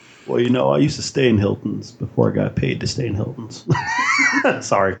Well, I used to stay in Hilton's before I got paid to stay in Hilton's.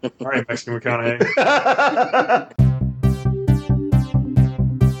 Sorry. All right, Mexican McConaughey.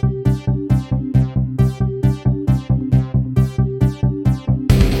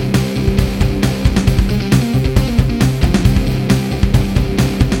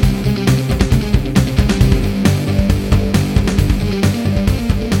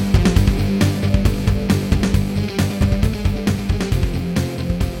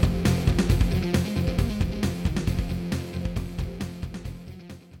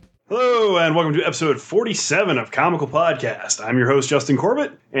 And welcome to episode 47 of Comical Podcast. I'm your host, Justin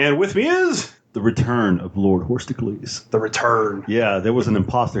Corbett, and with me is... The return of Lord Horsticles. The return. Yeah, there was an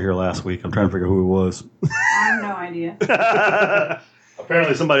imposter here last week. I'm trying to figure out who it was. I have no idea.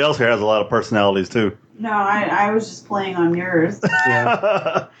 Apparently somebody else here has a lot of personalities, too. No, I was just playing on yours.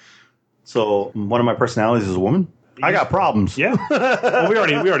 Yeah. So, one of my personalities is a woman? I got problems. Yeah. Well, we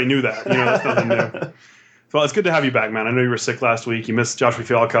already knew that. That's nothing new. Well, it's good to have you back, man. I know you were sick last week. You missed Joshua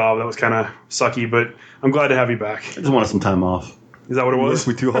Fialkov. That was kind of sucky, but I'm glad to have you back. I just wanted some time off. Is that what it was?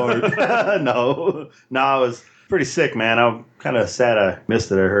 You worked me too hard. No, I was pretty sick, man. I'm kind of sad I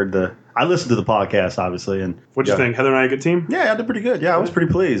missed it. I listened to the podcast, obviously. And what'd you think? Heather and I a good team? Yeah, I did pretty good. Yeah, I was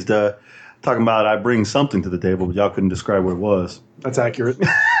pretty pleased. Talking about I bring something to the table, but y'all couldn't describe what it was. That's accurate.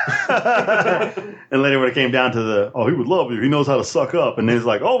 And later when it came down to he would love you. He knows how to suck up. And then he's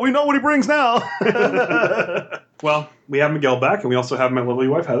like, we know what he brings now. Well, we have Miguel back, and we also have my lovely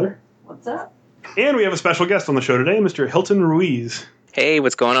wife, Heather. What's up? And we have a special guest on the show today, Mr. Hilton Ruiz. Hey,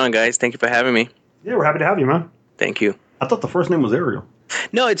 what's going on, guys? Thank you for having me. Yeah, we're happy to have you, man. Thank you. I thought the first name was Ariel.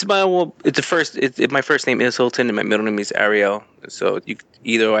 No, my first name is Hilton, and my middle name is Ariel. So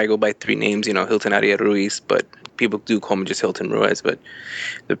either I go by three names, Hilton Ariel Ruiz, but people do call me just Hilton Ruiz. But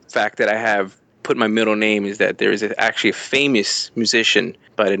the fact that I have put my middle name is that there is actually a famous musician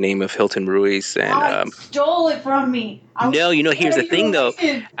by the name of Hilton Ruiz, and stole it from me. Here's the thing though.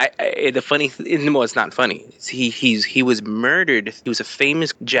 It's not funny. He was murdered. He was a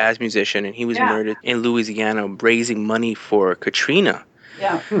famous jazz musician, and he was murdered in Louisiana raising money for Katrina.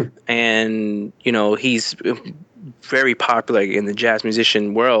 Yeah. And he's very popular in the jazz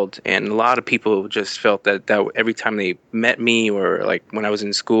musician world, and a lot of people just felt that every time they met me, or like when I was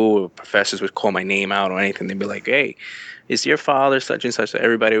in school, professors would call my name out or anything, they'd be like, "Hey, is your father such and such?" So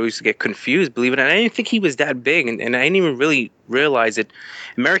everybody always get confused, believe it or not. I didn't think he was that big, and I didn't even really realize it.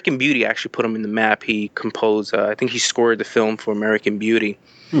 American Beauty actually put him in the map. He composed, I think he scored the film for American Beauty.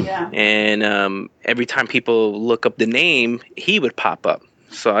 Yeah. And every time people look up the name, he would pop up.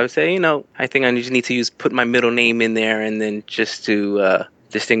 So I would say, I think I just need to put my middle name in there, and then just to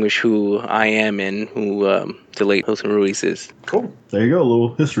distinguish who I am and who the late Hilton Ruiz is. Cool. There you go, a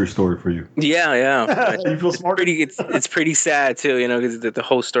little history story for you. Yeah. You feel smart? It's pretty sad too, because the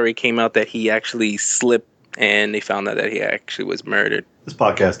whole story came out that he actually slipped, and they found out that he actually was murdered. This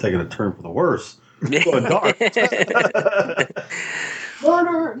podcast is taking a turn for the worse. It's going dark.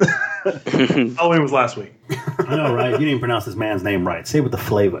 Murder. Halloween was last week. I know, right? You didn't even pronounce this man's name right. Say it with the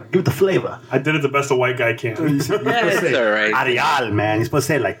flavor. Give it the flavor. I did it the best a white guy can. It's all right. Ariel, man. You're supposed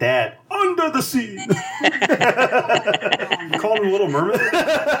to say it like that. Under the sea. You called him Little Mermaid?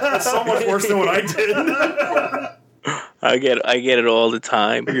 That's so much worse than what I did. I get it all the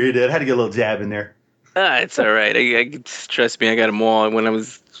time. I figured you did. I had to get a little jab in there. It's all right. Trust me, I got them all. When I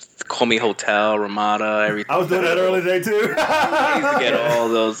was Call Me Hotel, Ramada, everything. I was doing that early today too. I used to get all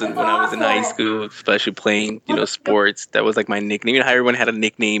those when I was in high school, especially playing, sports. That was like my nickname. You know how everyone had a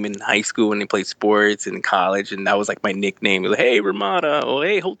nickname in high school when they played sports in college, and that was like my nickname. It was like, hey, Ramada, or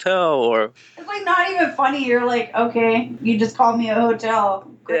hey, Hotel, or... It's like not even funny. You're like, okay, you just called me a hotel.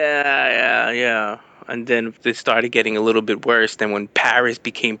 Yeah. And then it started getting a little bit worse. Then when Paris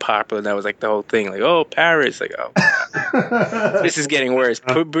became popular, that was like the whole thing. Like, oh, Paris. Like, oh, this is getting worse.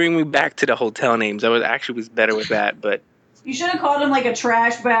 Bring me back to the hotel names. I was better with that, but... You should have called him like a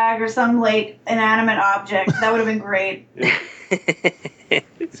trash bag or some like inanimate object. That would have been great.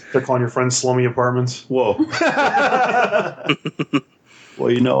 They're calling your friends slummy apartments. Whoa.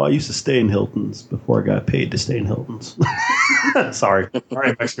 Well, I used to stay in Hilton's before I got paid to stay in Hilton's. Sorry. All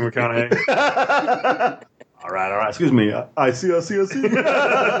right, Mexican McConaughey. All right. Excuse me. I see.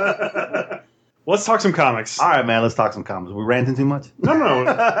 Let's talk some comics. All right, man. Let's talk some comics. Are we ranting too much? No.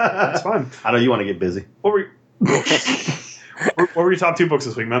 That's fine. I know you want to get busy. What were your top two books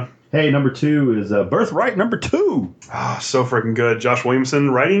this week, man? Hey, number 2 is Birthright number 2. Oh, so freaking good. Josh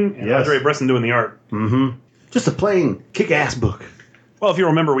Williamson writing and Andre Bresson doing the art. Mm-hmm. Just a plain kick-ass book. Well, if you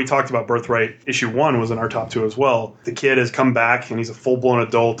remember, we talked about Birthright. Issue 1 was in our top 2 as well. The kid has come back, and he's a full-blown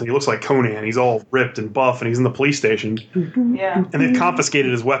adult, and he looks like Conan. He's all ripped and buff, and he's in the police station. Yeah. And they've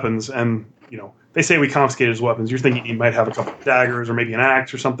confiscated his weapons, and, they say we confiscated his weapons. You're thinking he might have a couple of daggers or maybe an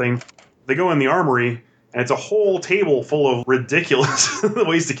axe or something. They go in the armory, and it's a whole table full of ridiculous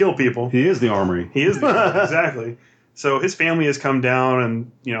ways to kill people. He is the armory. He is the armory, exactly. So his family has come down,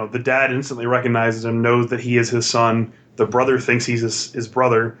 and, the dad instantly recognizes him, knows that he is his son. The brother thinks he's his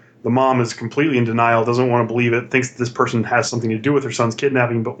brother. The mom is completely in denial, doesn't want to believe it, thinks that this person has something to do with her son's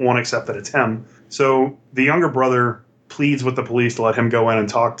kidnapping, but won't accept that it's him. So the younger brother pleads with the police to let him go in and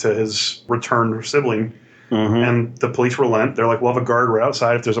talk to his returned sibling. Mm-hmm. And the police relent. They're like, we'll have a guard right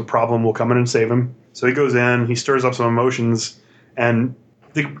outside. If there's a problem, we'll come in and save him. So he goes in, he stirs up some emotions, and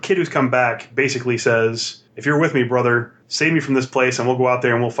the kid who's come back basically says, if you're with me, brother, save me from this place, and we'll go out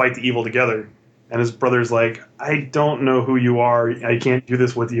there and we'll fight the evil together. And his brother's like, I don't know who you are. I can't do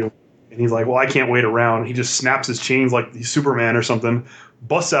this with you. And he's like, well, I can't wait around. He just snaps his chains like he's Superman or something,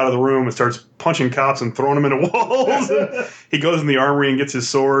 busts out of the room and starts punching cops and throwing them into walls. He goes in the armory and gets his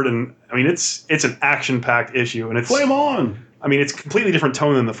sword. And, I mean, it's an action-packed issue. And it's Flame on! I mean, it's a completely different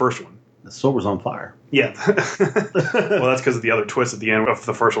tone than the first one. The sword was on fire. Yeah. Well, that's because of the other twist at the end of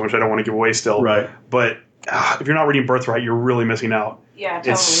the first one, which I don't want to give away still. Right. But if you're not reading Birthright, you're really missing out. Yeah,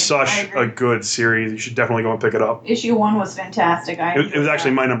 totally. It's such a good series. You should definitely go and pick it up. Issue 1 was fantastic. It was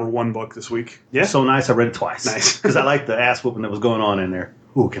actually my number 1 book this week. Yeah. So nice, I read it twice. Nice. Because I like the ass whooping that was going on in there.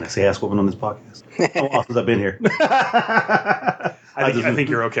 Ooh, can I say ass whooping on this podcast? How often have I been here? I think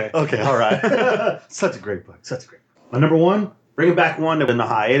you're okay. Okay, all right. Such a great book. Such a great book. My number 1, bringing back one that was in the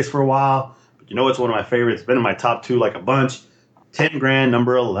hiatus for a while. But it's one of my favorites. It's been in my top 2 like a bunch. 10 Grand,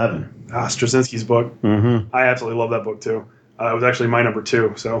 number 11. Straczynski's book. Mm-hmm. I absolutely love that book too. It was actually my number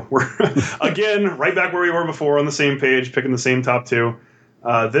 2. So we're, again, right back where we were before on the same page, picking the same top 2.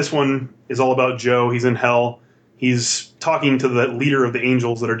 This one is all about Joe. He's in hell. He's talking to the leader of the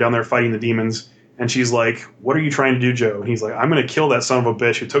angels that are down there fighting the demons. And she's like, what are you trying to do, Joe? And he's like, I'm going to kill that son of a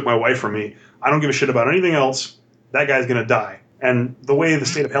bitch who took my wife from me. I don't give a shit about anything else. That guy's going to die. And the way the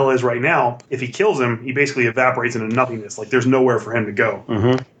state of hell is right now, if he kills him, he basically evaporates into nothingness. Like, there's nowhere for him to go.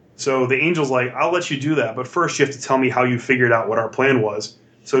 Mm-hmm. So the angel's like, I'll let you do that, but first you have to tell me how you figured out what our plan was.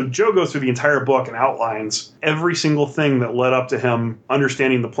 So Joe goes through the entire book and outlines every single thing that led up to him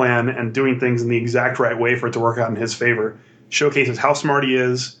understanding the plan and doing things in the exact right way for it to work out in his favor. Showcases how smart he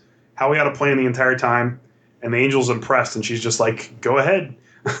is, how he had a plan the entire time, and the angel's impressed, and she's just like, go ahead.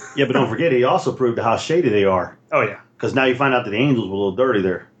 Yeah, but don't forget, he also proved how shady they are. Oh, yeah. Because now you find out that the angels were a little dirty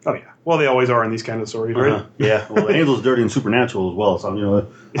there. Oh, yeah. Well, they always are in these kind of stories, right? Yeah. Well, the angel's dirty and supernatural as well. So,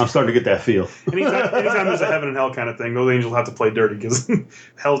 I'm starting to get that feel. Anytime there's a heaven and hell kind of thing, those angels have to play dirty because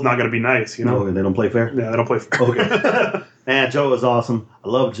hell's not going to be nice, No, they don't play fair? Yeah, they don't play fair. Okay. Man, Joe is awesome. I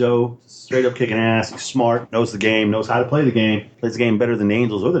love Joe. Straight up kicking ass. He's smart, knows the game, knows how to play the game. Plays the game better than the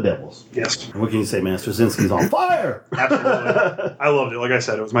angels or the devils. Yes. And what can you say, man? Straczynski's on fire. Absolutely. I loved it. Like I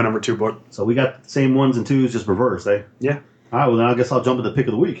said, it was my number 2 book. So we got the same 1s and 2s, just reverse, eh? Yeah. All right, well, then I guess I'll jump to the pick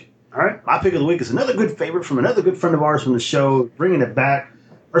of the week. All right. My pick of the week is another good favorite from another good friend of ours from the show, bringing it back.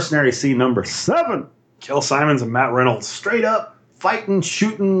 Mercenary C number 7. Kel Simons and Matt Reynolds. Straight up, fighting,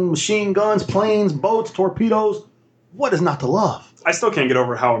 shooting, machine guns, planes, boats, torpedoes. What is not to love? I still can't get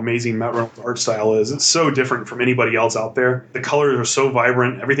over how amazing Matt Reynolds' art style is. It's so different from anybody else out there. The colors are so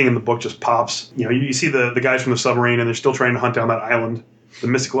vibrant. Everything in the book just pops. You see the guys from the submarine, and they're still trying to hunt down that island, the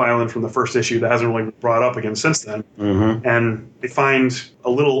mystical island from the first issue that hasn't really been brought up again since then. Mm-hmm. And they find a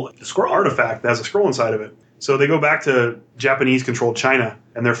little scroll artifact that has a scroll inside of it. So they go back to Japanese-controlled China,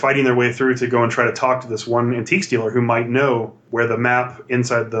 and they're fighting their way through to go and try to talk to this one antique dealer who might know where the map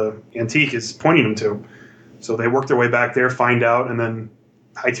inside the antique is pointing them to. So they work their way back there, find out, and then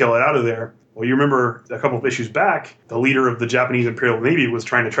hightail it out of there. Well, you remember a couple of issues back, the leader of the Japanese Imperial Navy was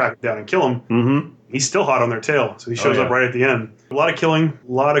trying to track him down and kill him. Mm-hmm. He's still hot on their tail, so he shows up right at the end. A lot of killing,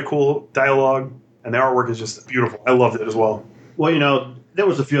 a lot of cool dialogue, and the artwork is just beautiful. I loved it as well. Well, there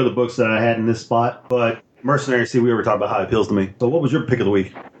was a few other books that I had in this spot, but Mercenary C, we were talking about how it appeals to me. So what was your pick of the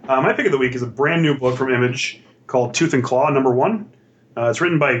week? My pick of the week is a brand new book from Image called Tooth and Claw, number 1. It's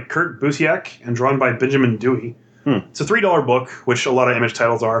written by Kurt Busiek and drawn by Benjamin Dewey. It's a $3 book, which a lot of Image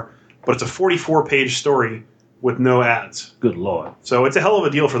titles are, but it's a 44-page story with no ads. Good Lord. So it's a hell of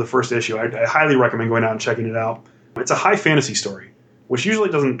a deal for the first issue. I highly recommend going out and checking it out. It's a high fantasy story, which usually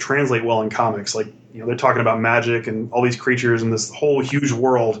doesn't translate well in comics. Like, they're talking about magic and all these creatures and this whole huge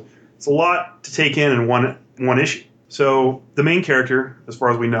world. It's a lot to take in one issue. So the main character, as far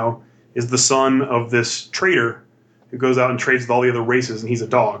as we know, is the son of this trader who goes out and trades with all the other races, and he's a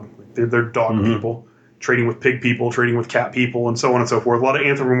dog. They're dog people. trading with pig people, trading with cat people, and so on and so forth. A lot of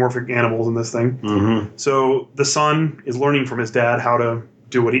anthropomorphic animals in this thing. Mm-hmm. So the son is learning from his dad how to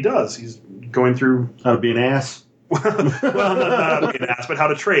do what he does. He's going through How to be an ass. well, not how to be an ass, but how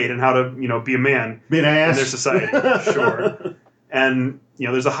to trade and how to be a man Be an ass. in their society. Sure. And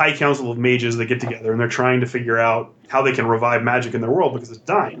there's a high council of mages that get together and they're trying to figure out how they can revive magic in their world because it's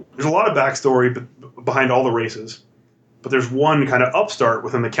dying. There's a lot of backstory behind all the races, but there's one kind of upstart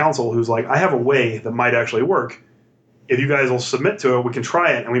within the council who's like, I have a way that might actually work. If you guys will submit to it, we can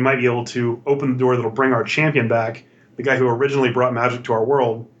try it, and we might be able to open the door that'll bring our champion back, the guy who originally brought magic to our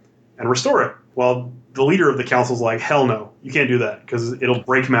world, and restore it. Well, the leader of the council's like, hell no, you can't do that because it'll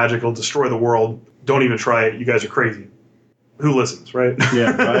break magic, it'll destroy the world. Don't even try it. You guys are crazy. Who listens, right?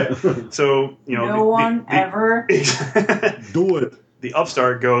 Yeah, right. So, No one ever. Do it. The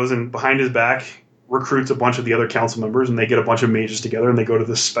upstart goes and behind his back recruits a bunch of the other council members, and they get a bunch of mages together, and they go to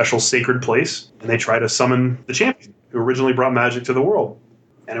this special sacred place, and they try to summon the champion who originally brought magic to the world.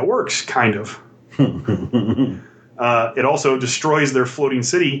 And it works, kind of. It also destroys their floating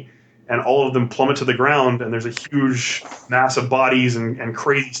city, and all of them plummet to the ground, and there's a huge mass of bodies and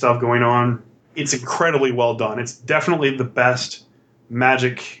crazy stuff going on. It's incredibly well done. It's definitely the best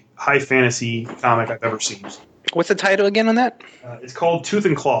magic high fantasy comic I've ever seen. What's the title again on that? It's called Tooth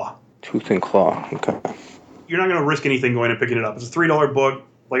and Claw. Tooth and Claw. Okay. You're not going to risk anything going and picking it up. It's a $3 book.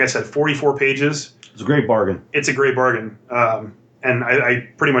 Like I said, 44 pages. It's a great bargain. It's a great bargain. And I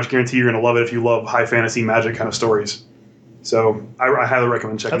pretty much guarantee you're going to love it if you love high fantasy magic kind of stories. So I highly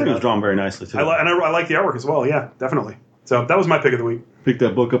recommend checking it out. I think it was drawn very nicely, too. I like the artwork as well. Yeah, definitely. So that was my pick of the week. Picked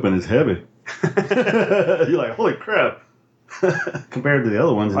that book up and it's heavy. You're like, holy crap. Compared to the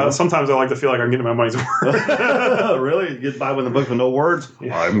other ones. Sometimes I like to feel like I'm getting my money's worth. Really? You get by with a book with no words?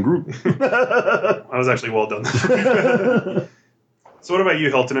 Yeah. I'm Groot. That was actually well done. So what about you,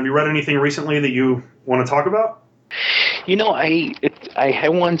 Hilton? Have you read anything recently that you want to talk about? I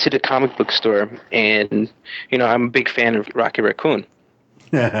went to the comic book store, and I'm a big fan of Rocky Raccoon.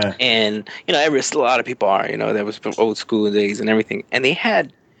 And a lot of people are. That was from old school days and everything. And they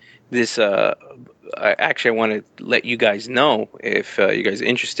had this. Actually, I want to let you guys know if you guys are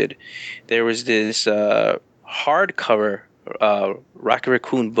interested. There was this hardcover Rocky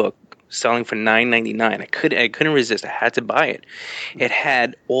Raccoon book selling for $9.99. I couldn't resist. I had to buy it. It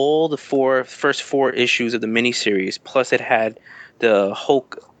had all the first four issues of the miniseries, plus it had the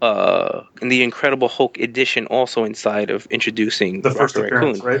Hulk and the Incredible Hulk edition also inside of introducing the first Rocky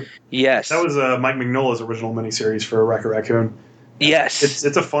appearance, Raccoon. right? Yes, that was Mike Mignola's original miniseries for Rocky Raccoon. Yes,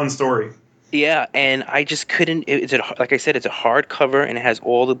 it's a fun story. Yeah, and I just couldn't. Like I said, it's a hardcover, and it has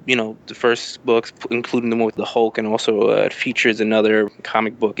all the the first books, including the one with the Hulk, and also it features another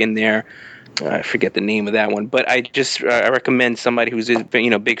comic book in there. I forget the name of that one, but I recommend somebody who's a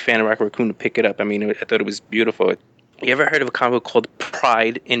big fan of Rocky Raccoon to pick it up. I mean, I thought it was beautiful. You ever heard of a comic book called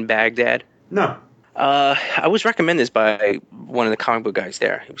Pride in Baghdad? No. I was recommended this by one of the comic book guys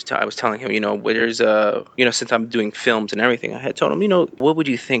there. I was telling him, there's since I'm doing films and everything, I had told him, what would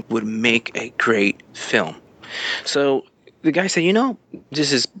you think would make a great film? So the guy said,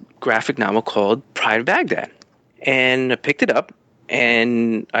 this is graphic novel called Pride of Baghdad. And I picked it up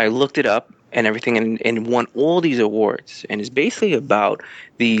and I looked it up and everything and won all these awards. And it's basically about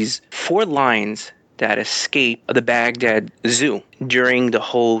these 4 lions that escaped the Baghdad Zoo during the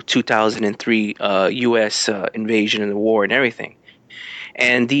whole 2003 U.S. Invasion and the war and everything.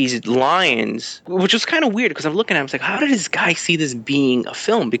 And these lions, which was kind of weird because I'm looking at it, I was like, how did this guy see this being a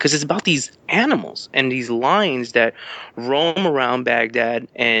film? Because it's about these animals and these lions that roam around Baghdad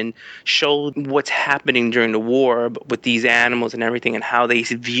and show what's happening during the war with these animals and everything and how they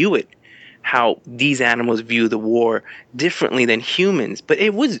view it. How these animals view the war differently than humans. But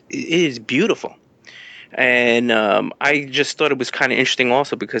it is beautiful. And I just thought it was kind of interesting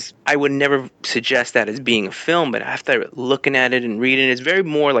also because I would never suggest that as being a film, but after looking at it and reading it, it's very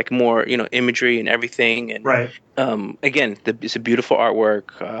more imagery and everything. And right. Again, it's a beautiful artwork.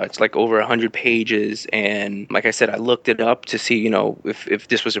 It's like over 100 pages. And like I said, I looked it up to see, if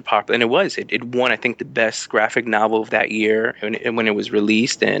this was a popular, and it was. It won, I think, the best graphic novel of that year when it was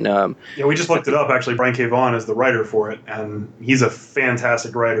released. And yeah, we just looked it up. Actually, Brian K. Vaughan is the writer for it, and he's a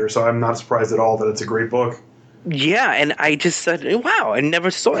fantastic writer. So I'm not surprised at all that it's a great book. Yeah, and I just said, "Wow!" I never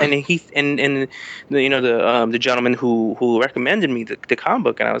saw it. And the gentleman who recommended me the comic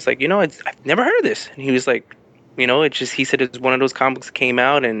book, and I was like, I've never heard of this. And he was like, he said it's one of those comics that came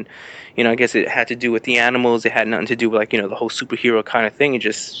out, and I guess it had to do with the animals. It had nothing to do with the whole superhero kind of thing.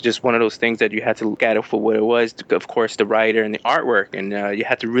 It's just one of those things that you had to look at it for what it was. Of course, the writer and the artwork, and you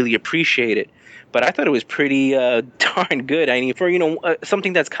had to really appreciate it. But I thought it was pretty darn good. I mean, for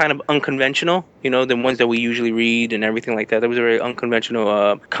something that's kind of unconventional, than ones that we usually read and everything like that. That was a very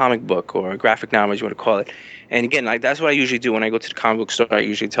unconventional comic book or graphic novel, as you want to call it. And again, like that's what I usually do when I go to the comic book store. I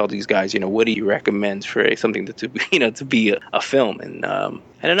usually tell these guys, what do you recommend for something to be a film? And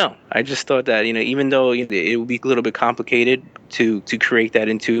I don't know. I just thought that even though it would be a little bit complicated to create that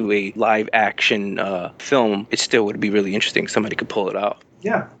into a live action film, it still would be really interesting. Somebody could pull it off.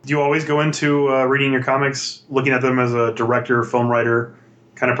 Yeah. Do you always go into reading your comics, looking at them as a director, film writer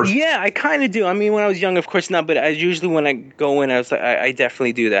kind of person? Yeah, I kind of do. I mean, when I was young, of course not, but usually when I go in, I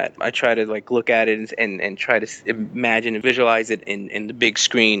definitely do that. I try to look at it and try to imagine and visualize it in the big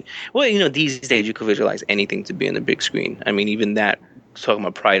screen. Well, these days you can visualize anything to be in the big screen. I mean, even that. Talking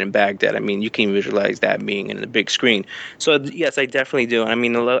about Pride in Baghdad, I mean, you can visualize that being in the big screen. So yes, I definitely do. I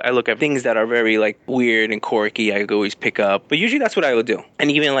mean, I look at things that are very weird and quirky. I always pick up, but usually that's what I would do.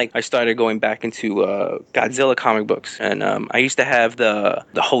 And even I started going back into Godzilla comic books, and I used to have the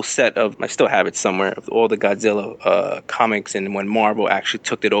whole set of. I still have it somewhere of all the Godzilla comics. And when Marvel actually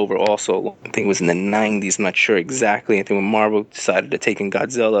took it over, also I think it was in the 90s. I'm not sure exactly. I think when Marvel decided to take in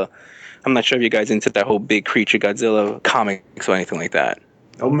Godzilla. I'm not sure if you guys into that whole big creature Godzilla comics or anything like that.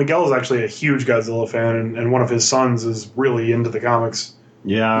 Oh, Miguel is actually a huge Godzilla fan, and one of his sons is really into the comics.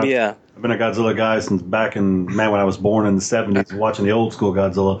 Yeah. Yeah. I've been a Godzilla guy since back when I was born in the 70s, watching the old school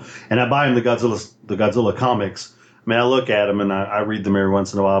Godzilla. And I buy him the Godzilla comics. I mean, I look at them and I read them every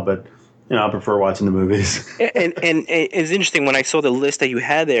once in a while, but I prefer watching the movies. and it's interesting, when I saw the list that you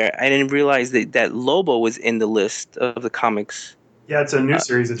had there, I didn't realize that Lobo was in the list of the comics. Yeah, it's a new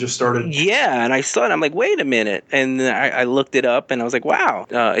series that just started. Yeah, and I saw it. I'm like, wait a minute. And then I looked it up, and I was like, wow.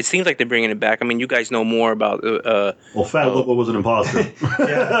 It seems like they're bringing it back. I mean, you guys know more about... well, Fat Lobo was an imposter.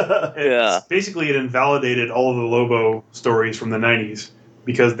 Yeah. Basically, it invalidated all of the Lobo stories from the 90s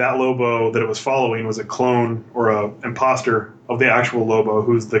because that Lobo that it was following was a clone or a imposter of the actual Lobo,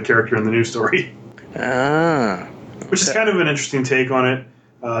 who's the character in the new story. Ah. Which is kind of an interesting take on it.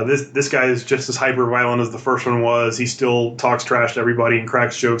 This guy is just as hyper violent as the first one was. He still talks trash to everybody and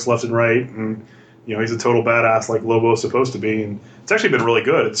cracks jokes left and right, and he's a total badass like Lobo is supposed to be. And it's actually been really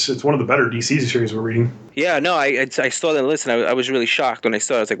good. It's one of the better DC series we're reading. Yeah, no, I saw that list and I was really shocked when I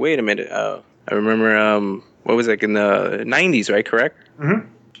saw it. I was like, wait a minute. I remember what was it in the 90s, right? Correct? Mm-hmm.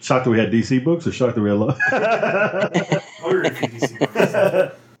 Shocked that we had DC books, or shocked that we had DC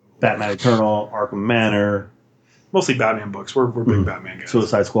books. Batman Eternal, Arkham Manor. Mostly Batman books. We're big Batman guys.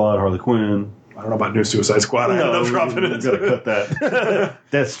 Suicide Squad, Harley Quinn. I don't know about New Suicide Squad. I don't know dropping it. Gotta cut that.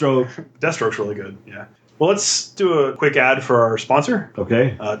 Deathstroke. Deathstroke's really good, yeah. Well, let's do a quick ad for our sponsor.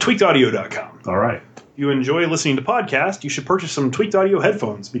 Okay. Tweakedaudio.com. All right. If you enjoy listening to podcasts, you should purchase some Tweaked Audio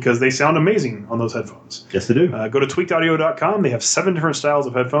headphones because they sound amazing on those headphones. Yes, they do. Go to tweakedaudio.com. They have 7 different styles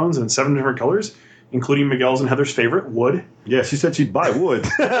of headphones and 7 different colors, including Miguel's and Heather's favorite, wood. Yeah, she said she'd buy wood.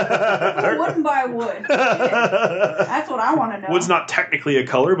 Who wouldn't buy wood? That's what I want to know. Wood's not technically a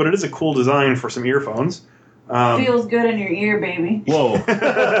color, but it is a cool design for some earphones. Feels good in your ear, baby. Whoa.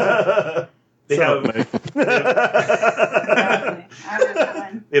 They have Exactly.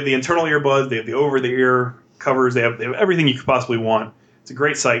 They have the internal earbuds. They have the over-the-ear covers. They have everything you could possibly want. It's a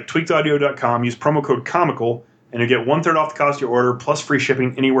great site. Tweakedaudio.com. Use promo code COMICAL, and you get 1/3 off the cost of your order, plus free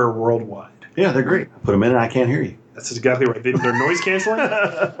shipping anywhere worldwide. Yeah, they're great. I put them in and I can't hear you. That's exactly right. They're noise canceling.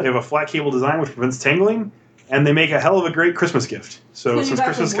 They have a flat cable design which prevents tangling, and they make a hell of a great Christmas gift. So since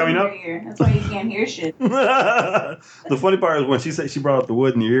Christmas is coming up, that's why you can't hear shit. The funny part is when she said she brought up the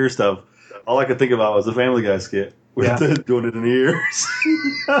wood in your ear stuff, all I could think about was the Family Guy skit with doing it in the ears.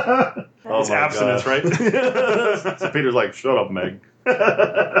 It's abstinence, right? So Peter's like, "Shut up, Meg."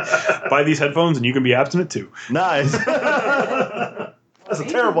 Buy these headphones and you can be abstinent too. Nice. That's a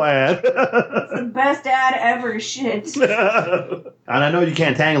terrible ad. It's the best ad ever, shit. And I know you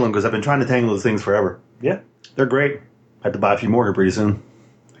can't tangle them because I've been trying to tangle those things forever. Yeah. They're great. I have to buy a few more here pretty soon.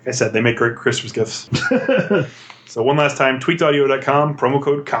 Like I said, they make great Christmas gifts. So one last time, tweakedaudio.com, promo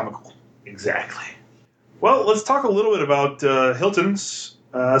code COMICAL. Exactly. Well, let's talk a little bit about Hilton's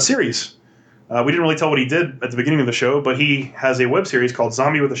series. We didn't really tell what he did at the beginning of the show, but he has a web series called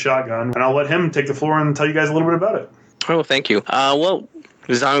Zombie with a Shotgun, and I'll let him take the floor and tell you guys a little bit about it. Oh, thank you. Well,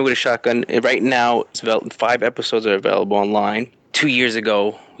 Zombie with a Shotgun, right now, 5 episodes are available online. 2 years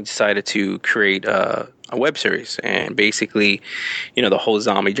ago, we decided to create a web series. And basically, the whole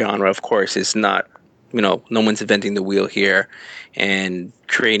zombie genre, of course, is not, no one's inventing the wheel here. And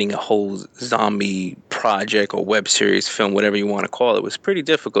creating a whole zombie project or web series, film, whatever you want to call it, was pretty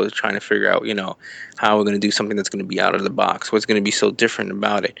difficult trying to figure out, how we're going to do something that's going to be out of the box. What's going to be so different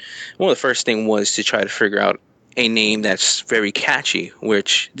about it? Well, the first thing was to try to figure out a name that's very catchy,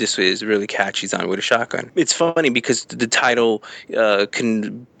 which this is really catchy, Zombie with a Shotgun. It's funny because the title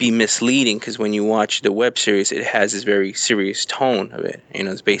can be misleading because when you watch the web series, it has this very serious tone of it. You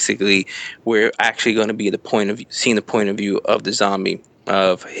know, it's basically we're actually going to be seeing the point of view of the zombie,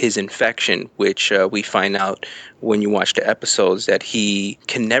 of his infection, which we find out when you watch the episodes that he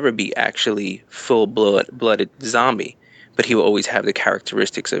can never be actually full-blooded zombie. But he will always have the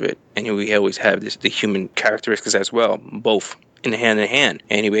characteristics of it, and he will always have the human characteristics as well, both in hand,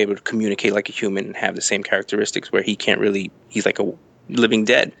 and he'll be able to communicate like a human and have the same characteristics where he's like a living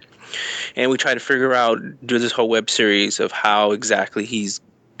dead. And we try to figure out through this whole web series of how exactly he's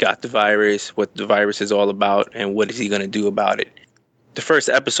got the virus, what the virus is all about, and what is he going to do about it. The first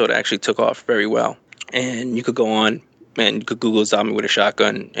episode actually took off very well, and you could go on and you could Google Zombie with a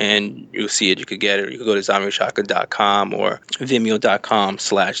Shotgun and you'll see it. You could get it. Or you could go to zombiewithashotgun.com or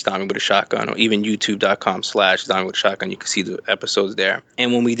vimeo.com/zombie with a shotgun or even youtube.com/zombie with a shotgun. You can see the episodes there.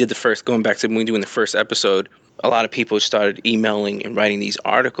 And when we did going back to when we were doing the first episode, a lot of people started emailing and writing these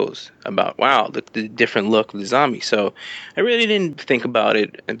articles about, wow, the different look of the zombie. So I really didn't think about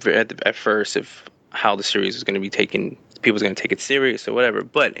it at first of how the series was going to be taken. People was going to take it serious or whatever.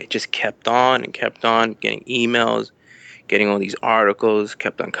 But it just kept on and kept on, getting emails, getting all these articles,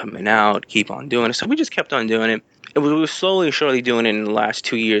 kept on coming out, keep on doing it. So we just kept on doing it. We were slowly and surely doing it in the last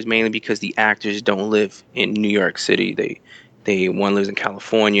 2 years, mainly because the actors don't live in New York City. One lives in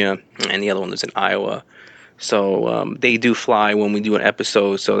California and the other one lives in Iowa. So they do fly when we do an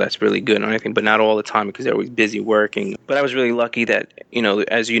episode, so that's really good and everything, but not all the time because they're always busy working. But I was really lucky that,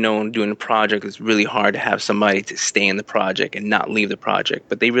 as you know, doing a project, it's really hard to have somebody to stay in the project and not leave the project.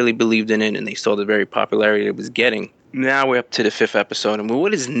 But they really believed in it and they saw the very popularity it was getting. Now we're up to the 5th episode, and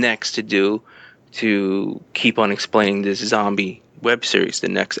what is next to do to keep on explaining this zombie web series, the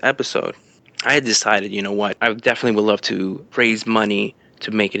next episode? I had decided, you know what, I definitely would love to raise money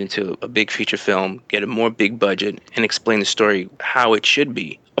to make it into a big feature film, get a more big budget, and explain the story how it should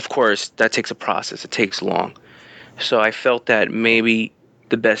be. Of course, that takes a process. It takes long. So I felt that maybe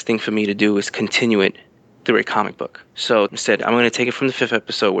the best thing for me to do is continue it through a comic book. So instead, I'm going to take it from the 5th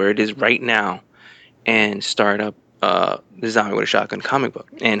episode where it is right now and start up the Zombie with a Shotgun comic book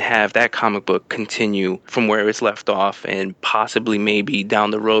and have that comic book continue from where it's left off, and possibly maybe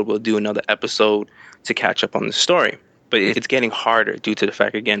down the road we'll do another episode to catch up on the story. But it's getting harder due to the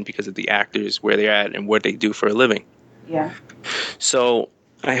fact, again, because of the actors, where they're at and what they do for a living. Yeah. So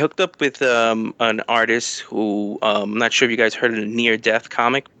I hooked up with an artist who, I'm not sure if you guys heard of the Near Death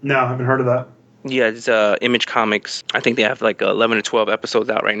comic. No, I haven't heard of that. Yeah, it's Image Comics. I think they have like 11 or 12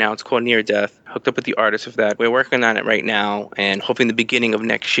 episodes out right now. It's called Near Death. Hooked up with the artist of that. We're working on it right now, and hoping the beginning of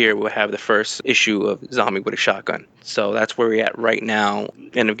next year we'll have the first issue of Zombie with a Shotgun. So that's where we're at right now.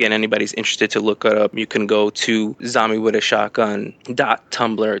 And again, anybody's interested to look it up, you can go to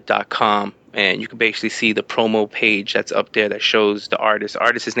zombiewithashotgun.tumblr.com. And you can basically see the promo page that's up there that shows the artist. The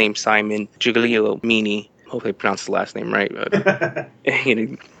artist is named Simon Gigliolini. Hopefully I pronounced the last name right.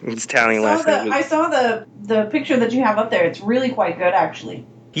 It's Italian last name. I saw the picture that you have up there. It's really quite good, actually.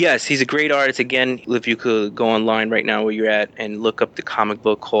 Yes, he's a great artist. Again, if you could go online right now where you're at and look up the comic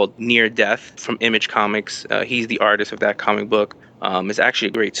book called Near Death from Image Comics. He's the artist of that comic book. It's actually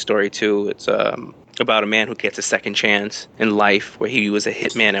a great story, too. It's about a man who gets a second chance in life, where he was a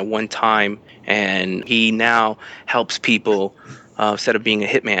hitman at one time, and he now helps people instead of being a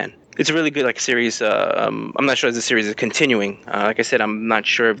hitman. It's a really good series. I'm not sure if the series is continuing. Like I said, I'm not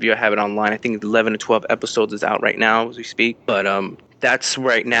sure if you have it online. I think 11 or 12 episodes is out right now as we speak. But that's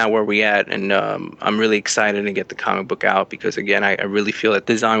right now where we at, and I'm really excited to get the comic book out because, again, I really feel that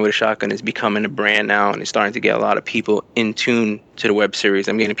the Zombie with a Shotgun is becoming a brand now, and it's starting to get a lot of people in tune to the web series.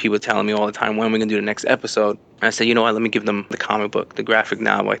 I'm getting people telling me all the time, when are we going to do the next episode? And I said, you know what, let me give them the comic book, the graphic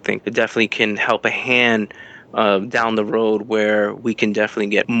novel. I think it definitely can help a hand down the road where we can definitely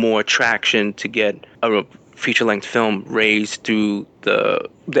get more traction to get a feature-length film raised through the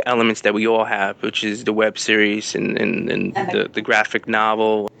elements that we all have, which is the web series and the graphic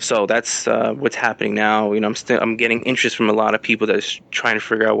novel. So that's what's happening now. I'm getting interest from a lot of people that's trying to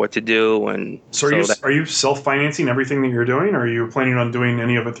figure out what to do. And so are you self-financing everything that you're doing, or are you planning on doing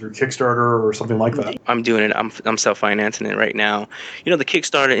any of it through Kickstarter or something like that? I'm doing it. I'm self-financing it right now. The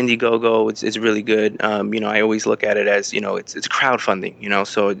Kickstarter, Indiegogo, it's really good. I always look at it as, it's crowdfunding,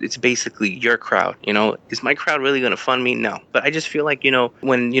 so it's basically your crowd. Is my crowd really going to fund me? No. But I just feel like,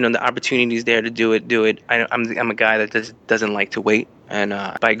 when, the opportunity is there to do it. I'm a guy that doesn't like to wait. And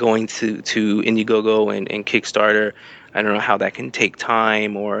by going to Indiegogo and Kickstarter, I don't know how that can take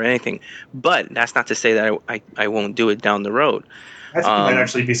time or anything. But that's not to say that I won't do it down the road. I think you might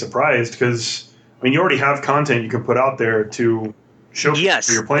actually be surprised because I mean, you already have content you can put out there to show Yes.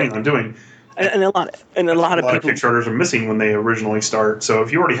 what you're planning on doing. And a lot of people. Kickstarters are missing when they originally start. So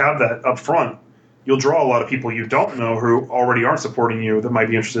if you already have that up front, you'll draw a lot of people you don't know who already aren't supporting you that might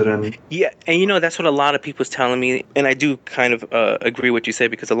be interested in. Yeah, and that's what a lot of people's telling me, and I do kind of agree what you say,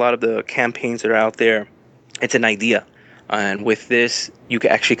 because a lot of the campaigns that are out there, it's an idea, and with this, you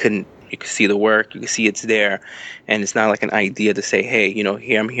can see the work, you can see it's there, and it's not like an idea to say, hey,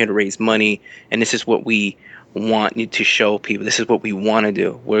 here I'm here to raise money, and this is what we want you to show people. This is what we want to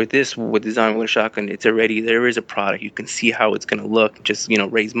do. With Design with a Shotgun, there is a product. You can see how it's going to look. Just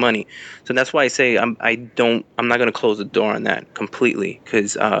raise money. So that's why I say I'm not going to close the door on that completely,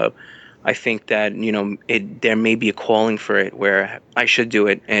 because I think that there may be a calling for it where I should do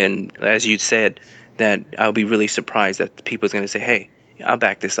it. And as you said, that I'll be really surprised that people's going to say, hey, I'll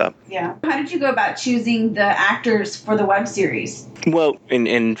back this up. Yeah. How did you go about choosing the actors for the web series? Well, in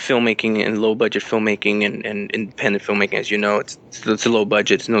filmmaking and low budget filmmaking and independent filmmaking, as you know, it's a low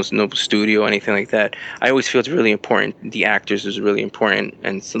budget. It's no studio or anything like that. I always feel it's really important. The actors is really important.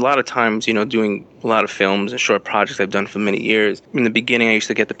 And it's a lot of times, doing a lot of films and short projects I've done for many years. In the beginning, I used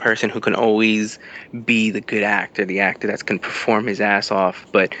to get the person who can always be the good actor, the actor that can perform his ass off.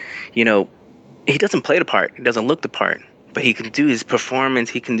 But, he doesn't play the part. He doesn't look the part. But he can do his performance,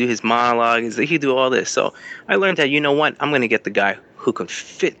 he can do his monologue, he can do all this. So I learned that, I'm going to get the guy who can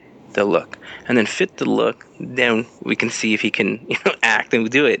fit the look. And then fit the look, then we can see if he can act and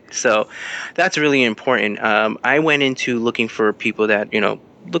do it. So that's really important. I went into looking for people that,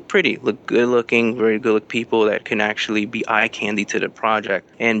 look pretty, look good looking, very good looking people that can actually be eye candy to the project.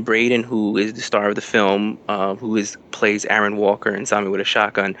 And Braden, who is the star of the film, plays Aaron Walker in Zombie with a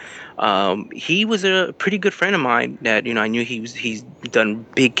Shotgun, he was a pretty good friend of mine that, I knew he's done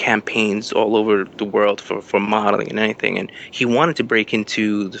big campaigns all over the world for modeling and anything. And he wanted to break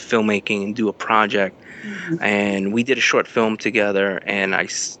into the filmmaking and do a project. Mm-hmm. And we did a short film together, and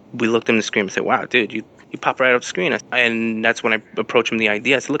we looked him in the screen and said, wow, dude, you pop right off the screen. And that's when I approached him the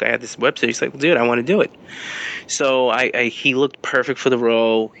idea. I said, look, I had this web series. He's like, well, dude, I want to do it. So he looked perfect for the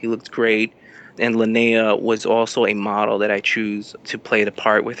role. He looked great. And Linnea was also a model that I choose to play the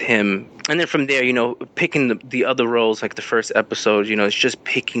part with him. And then from there, picking the other roles, like the first episode, it's just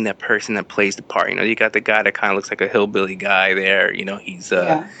picking that person that plays the part. You got the guy that kind of looks like a hillbilly guy there. He's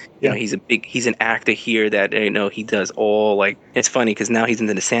he's an actor here that, he does all, it's funny because now he's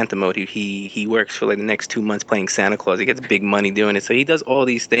into the Santa mode. He works for the next 2 months playing Santa Claus. He gets big money doing it. So he does all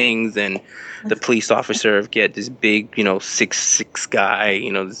these things, and the police officer get this big, 6'6" guy,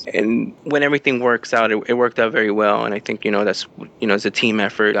 and when everything works out, it worked out very well. And I think, that's, it's a team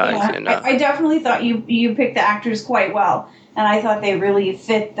effort, guys. Yeah, and I definitely thought you picked the actors quite well. And I thought they really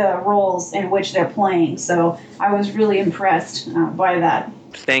fit the roles in which they're playing. So I was really impressed by that.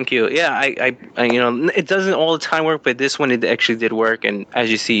 Thank you. Yeah, I it doesn't all the time work, but this one it actually did work. And as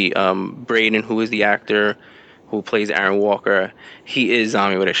you see, Braden, who is the actor who plays Aaron Walker, he is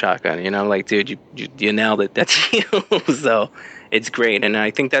Zombie with a Shotgun. I'm like, dude, you nailed it. That's you. So it's great. And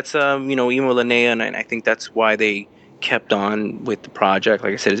I think that's even with Linnea, and I think that's why they kept on with the project.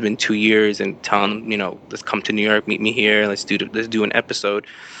 Like I said, it's been 2 years, and telling them, let's come to New York, meet me here, let's do an episode,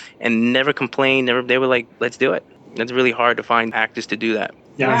 and never complained. They were like, let's do it. It's really hard to find actors to do that.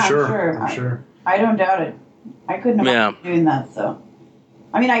 Yeah, I'm sure. I don't doubt it. I couldn't imagine doing that. So,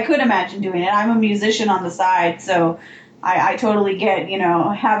 I could imagine doing it. I'm a musician on the side, so I totally get,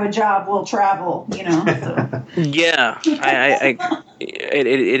 have a job, we'll travel, So. Yeah,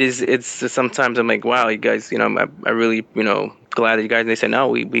 it is. It's sometimes I'm like, wow, you guys, I really, glad that you guys. And they said, no,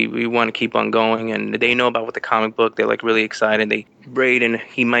 we want to keep on going, and they know about what the comic book. They're really excited. Braden,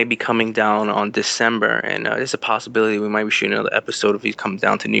 he might be coming down on December, and there's a possibility we might be shooting another episode if he comes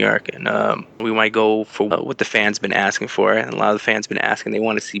down to New York, and we might go for what the fans been asking for, and a lot of the fans been asking. They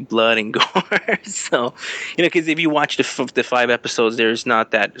want to see blood and gore. So, because if you watch the 5 episodes, there's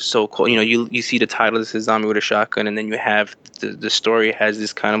not that so cool. You see the title, this is Zombie with a Shotgun, and then you have the story has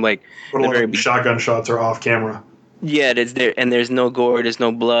this kind of but a lot of shotgun shots are off camera. Yeah, it's there, and there's no gore, there's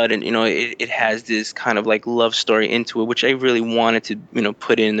no blood, and it has this kind of love story into it, which I really wanted to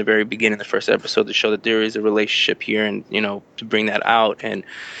put in the very beginning, the first episode, to show that there is a relationship here, and to bring that out, and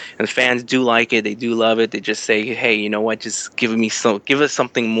the fans do like it, they do love it. They just say, hey, you know what, just give us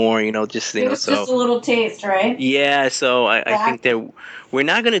something more, just just a little taste, right? Yeah, so I think that we're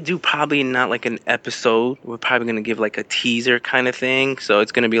not going to do probably not an episode. We're probably going to give a teaser kind of thing. So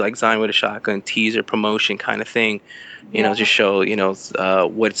it's going to be like Zombie with a Shotgun teaser promotion kind of thing, to show,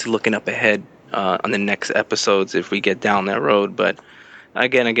 what's looking up ahead on the next episodes if we get down that road. But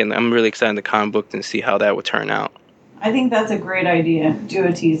again, I'm really excited the comic book and see how that would turn out. I think that's a great idea. Do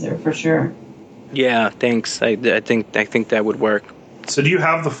a teaser for sure. Yeah, thanks. I think that would work. So do you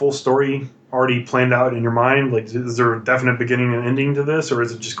have the full story already planned out in your mind? Like, is there a definite beginning and ending to this, or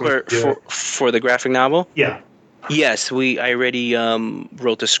is it just going for the graphic novel? Yeah. Yes, I already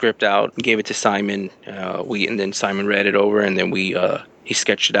wrote the script out, gave it to Simon. And then Simon read it over, and then he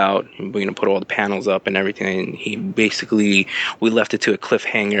sketched it out. And we're gonna put all the panels up and everything. And we left it to a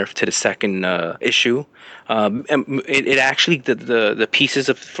cliffhanger to the second issue. And it actually the pieces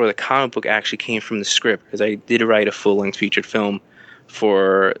for the comic book actually came from the script, because I did write a full length featured film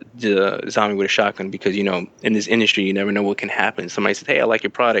for the Zombie with a Shotgun, because in this industry you never know what can happen. Somebody said, "Hey, I like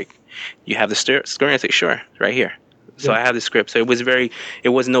your product. You have the story?" I say, "Sure, right here." So I have the script. So it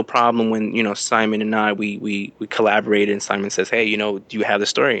was no problem when Simon and I we collaborated, and Simon says, "Hey, do you have the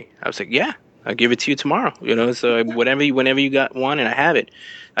story?" I was like, "Yeah, I'll give it to you tomorrow." So whenever you got one, and I have it.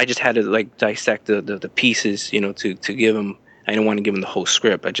 I just had to like dissect the pieces, to give him. I didn't want to give him the whole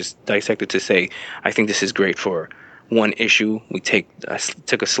script. I just dissected to say, I think this is great for one issue. I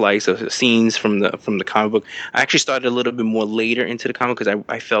took a slice of scenes from the comic book. I actually started a little bit more later into the comic, because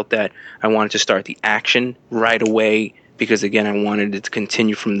I felt that I wanted to start the action right away, because again I wanted it to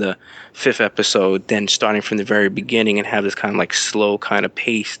continue from the 5th episode, then starting from the very beginning, and have this kind of like slow kind of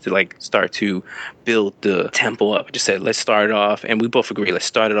pace to like start to build the tempo up. I just said, let's start it off, and we both agree, let's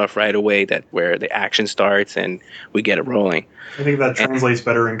start it off right away, that where the action starts and we get it rolling. I think that translates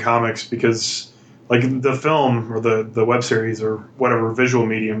better in comics, because like the film or the web series or whatever visual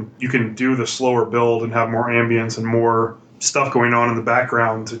medium, you can do the slower build and have more ambience and more stuff going on in the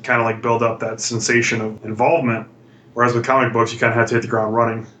background to kind of like build up that sensation of involvement. Whereas with comic books, you kind of have to hit the ground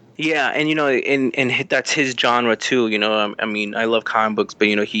running. Yeah, and and that's his genre too. I mean, I love comic books, but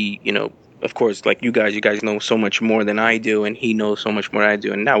he, of course, like you guys know so much more than I do, and he knows so much more than I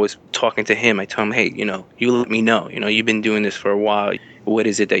do. And I was talking to him. I told him, hey, you let me know. You've been doing this for a while. What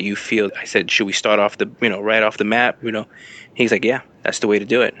is it that you feel? I said, should we start off right off the map? He's like, yeah, that's the way to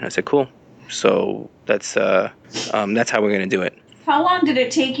do it. And I said, cool. So that's how we're gonna do it. How long did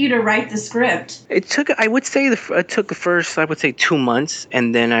it take you to write the script? It took, I would say, the first 2 months,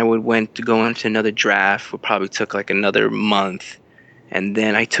 and then I went to go into another draft. It probably took like another month. And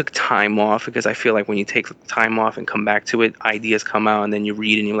then I took time off, because I feel like when you take time off and come back to it, ideas come out, and then you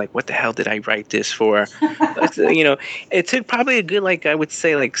read and you're like, what the hell did I write this for? It took probably a good, I would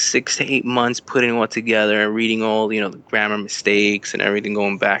say 6 to 8 months putting it all together and reading all, the grammar mistakes and everything,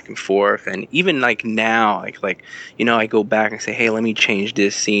 going back and forth. And even now, I go back and say, hey, let me change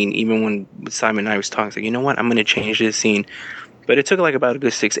this scene. Even when Simon and I was talking, I said, you know what, I'm going to change this scene. But it took about a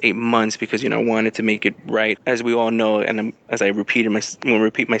good 6 to 8 months, because I wanted to make it right. As we all know, and as I repeat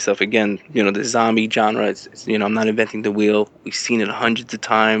myself again, the zombie genre is I'm not inventing the wheel. We've seen it hundreds of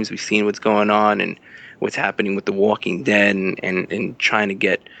times. We've seen what's going on and what's happening with The Walking Dead, and trying to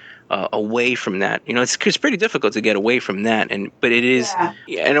get away from that. It's pretty difficult to get away from that. But it is.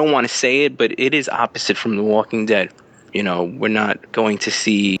 Yeah. I don't want to say it, but it is opposite from The Walking Dead. We're not going to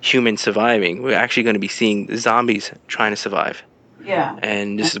see humans surviving. We're actually going to be seeing zombies trying to survive. Yeah.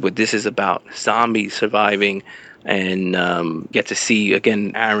 And this is what this is about: zombies surviving, and get to see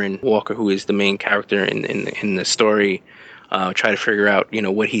again Aaron Walker, who is the main character in the story, try to figure out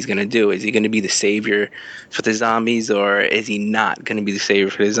what he's going to do. Is he going to be the savior for the zombies, or is he not going to be the savior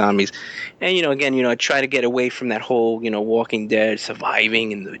for the zombies? And I try to get away from that whole Walking Dead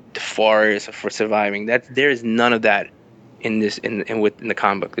surviving in the forest for surviving. There is none of that in the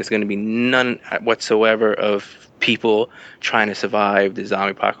comic book. There's going to be none whatsoever of people trying to survive the zombie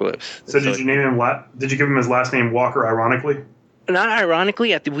apocalypse. So did you name him? Did you give him his last name Walker? Ironically, not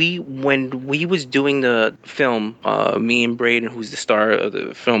ironically. When we was doing the film, me and Braden, who's the star of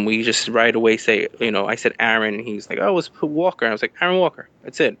the film, we just right away say, I said Aaron, and he's like, oh, let's put Walker. And I was like, Aaron Walker.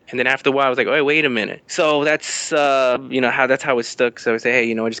 That's it. And then after a while, I was like, oh, wait a minute. So that's that's how it stuck. So I say,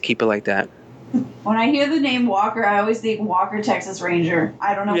 hey, just keep it like that. When I hear the name Walker, I always think Walker, Texas Ranger.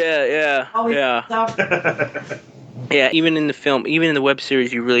 I don't know. Yeah. Yeah, even in the film, even in the web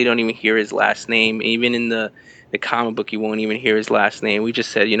series, you really don't even hear his last name. Even in the comic book, you won't even hear his last name. We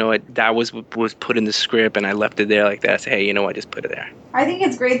just said, that was put in the script, and I left it there like that. I said, hey, I just put it there. I think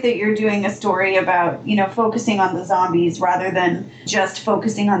it's great that you're doing a story about, focusing on the zombies rather than just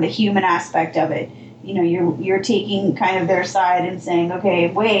focusing on the human aspect of it. You're taking kind of their side and saying,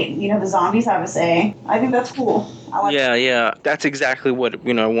 okay, wait, the zombies have a say. I think that's cool. Yeah. That's exactly what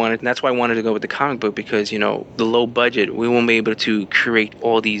I wanted. And that's why I wanted to go with the comic book because the low budget, we won't be able to create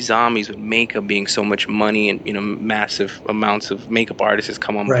all these zombies with makeup being so much money and massive amounts of makeup artists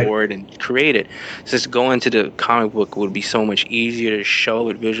come on board and create it. So just going to the comic book would be so much easier to show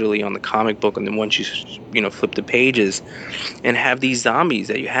it visually on the comic book, and then once you flip the pages and have these zombies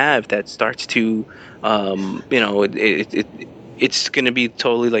that you have that starts to it's going to be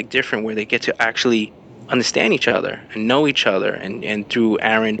totally like different where they get to actually understand each other and know each other, and through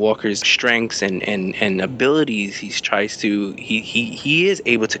Aaron Walker's strengths and abilities, he is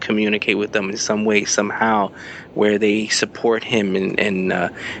able to communicate with them in some way somehow where they support him, and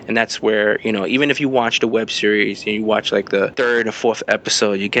that's where even if you watch the web series and you watch like the third or fourth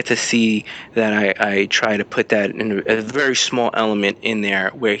episode, you get to see that I try to put that in a very small element in there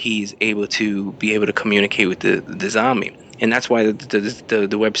where he's able to communicate with the zombie. And that's why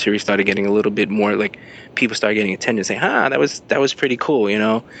the web series started getting a little bit more like people started getting attention, saying, that was pretty cool,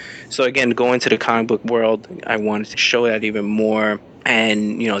 So again, going to the comic book world, I wanted to show that even more.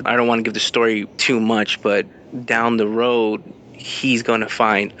 And, I don't want to give the story too much, but down the road, he's going to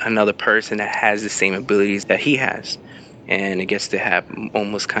find another person that has the same abilities that he has. And it gets to have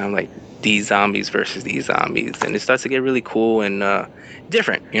almost kind of like these zombies versus these zombies. And it starts to get really cool and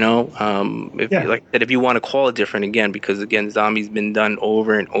different, if you want to call it different again, because again, zombies been done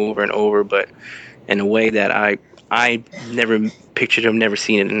over and over and over, but in a way that I never pictured them, never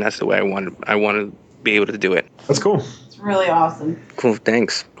seen it, and that's the way I want to be able to do it. That's cool. It's really awesome. Cool,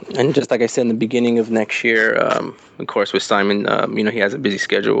 thanks. And just like I said in the beginning of next year, of course, with Simon, he has a busy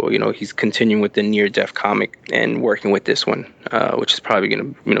schedule. He's continuing with the Near Death comic and working with this one, which is probably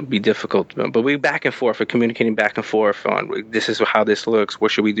going to be difficult. But we're back and forth, we're communicating back and forth on this is how this looks,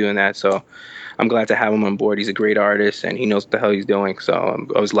 what should we do in that. So I'm glad to have him on board. He's a great artist and he knows what the hell he's doing. So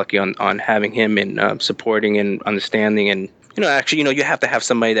I was lucky on having him and supporting and understanding. And actually, you have to have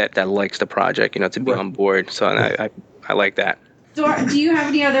somebody that likes the project, to be on board. So I like that. So do you have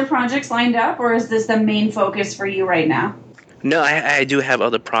any other projects lined up, or is this the main focus for you right now? No, I do have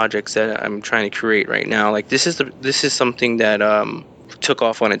other projects that I'm trying to create right now. Like this is something that took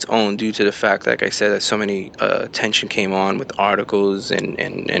off on its own due to the fact, like I said, that so many attention came on with articles and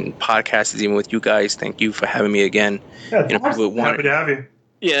podcasts, even with you guys. Thank you for having me again. Yeah, happy to have you.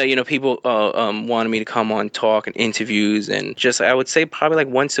 Yeah, people wanted me to come on, talk, and interviews, and just I would say probably like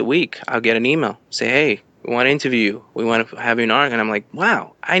once a week I'll get an email, say, hey, we want to interview you. We want to have you an arc. And I'm like,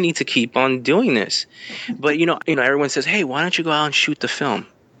 wow, I need to keep on doing this. But, everyone says, hey, why don't you go out and shoot the film?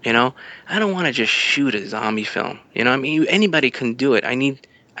 I don't want to just shoot a zombie film. Anybody can do it.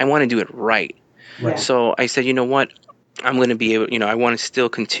 I want to do it right. So I said, you know what? I'm going to be able, I want to still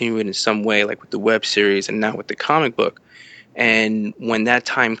continue it in some way, like with the web series and now with the comic book. And when that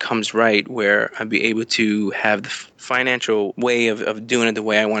time comes right where I'll be able to have the financial way of doing it the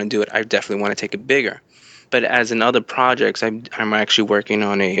way I want to do it, I definitely want to take it bigger. But as in other projects, I'm actually working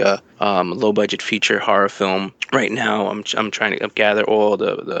on a low-budget feature horror film right now. I'm trying to gather all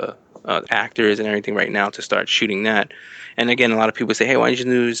the actors and everything right now to start shooting that. And again, a lot of people say, hey, why don't you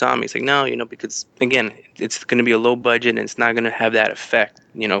do zombies? Like, no, because, again, it's going to be a low budget and it's not going to have that effect,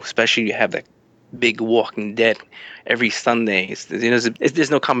 especially you have that big Walking Dead every Sunday. There's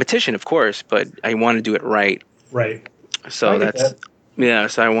no competition, of course, but I want to do it right. Right. So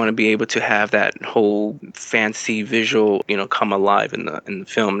so I want to be able to have that whole fancy visual, come alive in the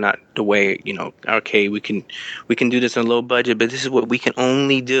film, not the way, okay, we can do this on a low budget, but this is what we can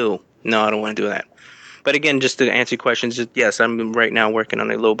only do. No, I don't want to do that. But again, just to answer your questions, yes, I'm right now working on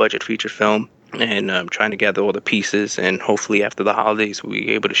a low budget feature film and I'm trying to gather all the pieces, and hopefully after the holidays we'll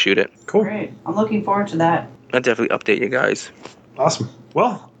be able to shoot it. Cool. Great. I'm looking forward to that. I'll definitely update you guys. Awesome.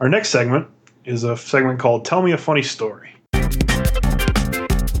 Well, our next segment is a segment called Tell Me a Funny Story.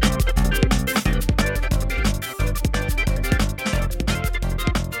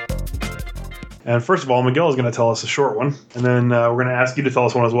 And first of all, Miguel is going to tell us a short one, and then we're going to ask you to tell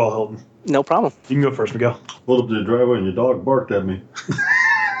us one as well, Hilton. No problem. You can go first, Miguel. Pulled up to the driveway and your dog barked at me.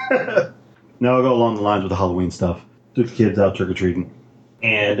 Now I'll go along the lines with the Halloween stuff. Took the kids out trick-or-treating.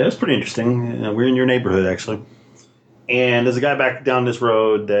 And it was pretty interesting. We're in your neighborhood, actually. And there's a guy back down this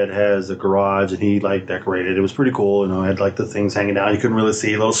road that has a garage, and he, decorated. It was pretty cool. Had, the things hanging down. You couldn't really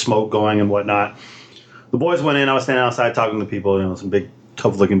see a little smoke going and whatnot. The boys went in. I was standing outside talking to people, some big,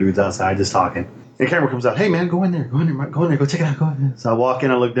 tough-looking dudes outside just talking. And the camera comes out. Hey, man, go in there. Go check it out. Go in there. So I walk in.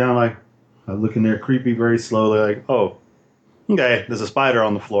 I look down, I look in there creepy, very slowly, oh, okay, there's a spider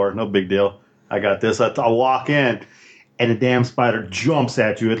on the floor. No big deal. I got this. I walk in, and the damn spider jumps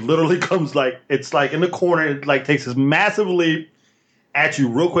at you. It literally comes it's in the corner. It takes this massive leap at you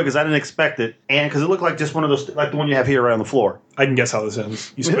real quick because I didn't expect it, and because it looked like just one of those, like the one you have here right on the floor. I can guess how this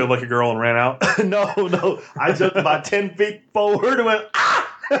ends. You squealed like a girl and ran out. No. I jumped about 10 feet forward and went,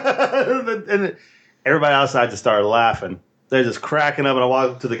 ah! And everybody outside just started laughing. They're just cracking up, and I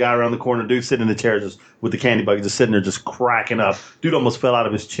walked up to the guy around the corner, dude sitting in the chair just with the candy bucket, just sitting there just cracking up. Dude almost fell out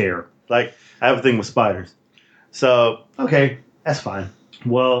of his chair. Like, I have a thing with spiders. So, okay, that's fine.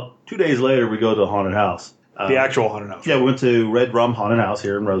 Well, 2 days later, we go to a haunted house. The actual haunted house. Yeah, we went to Red Rum Haunted House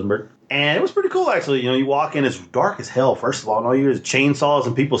here in Rosenberg. And it was pretty cool, actually. You know, you walk in, it's dark as hell, first of all, and all you hear is chainsaws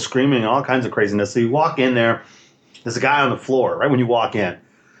and people screaming and all kinds of craziness. So you walk in there, there's a guy on the floor right when you walk in.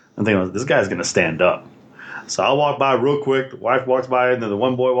 I'm thinking, this guy's going to stand up. So I walk by real quick, the wife walks by, and then the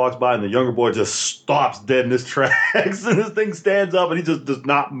one boy walks by, and the younger boy just stops dead in his tracks, and this thing stands up, and he just does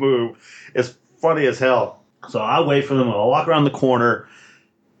not move. It's funny as hell. So I wait for them, I walk around the corner.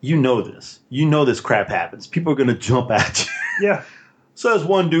 You know this. You know this crap happens. People are going to jump at you. Yeah. So this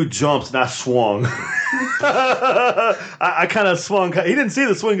one dude jumps, and I swung. I kind of swung. He didn't see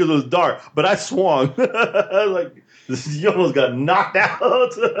the swing because it was dark, but I swung. Like, you almost got knocked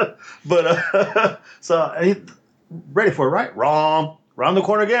out. But so he ready for it, right? Wrong. Round the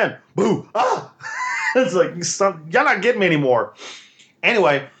corner again. Boo. Ah. It's like, y'all not getting me anymore.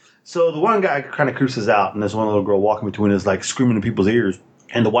 Anyway, so the one guy kind of cruises out, and there's one little girl walking between us, like screaming in people's ears.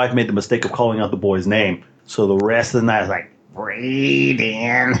 And the wife made the mistake of calling out the boy's name. So the rest of the night is like,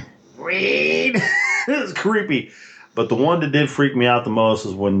 Braden. It's creepy. But the one that did freak me out the most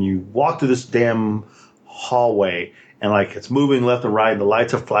is when you walk through this damn hallway and like it's moving left and right and the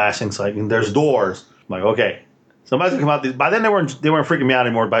lights are flashing. So and there's doors. I'm like, okay, somebody's gonna come out these. By then they weren't freaking me out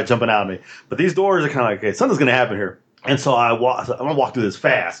anymore by jumping out at me. But these doors are kind of like, okay, something's gonna happen here. And so I'm gonna walk through this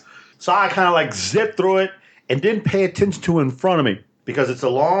fast. So I kind of like zipped through it and didn't pay attention to in front of me because it's a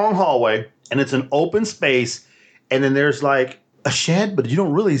long hallway and it's an open space. And then there's like a shed, but you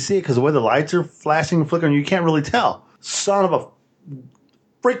don't really see it because the way the lights are flashing and flickering, you can't really tell. Son of a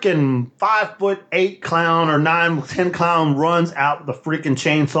freaking 5'8" clown or 9'10" clown runs out with a freaking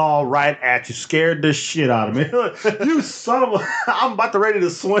chainsaw right at you. Scared the shit out of me. You son of a... I'm about to ready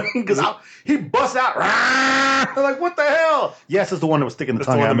to swing because he busts out. I'm like, what the hell? Yes, it's the one that was sticking the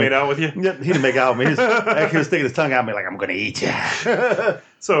tongue out at me. That's the one that made out with you? Yeah, he didn't make out with me. He was sticking his tongue out at me like, I'm going to eat you.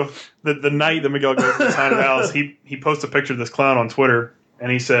 So the night that Miguel goes to this haunted house, he posts a picture of this clown on Twitter,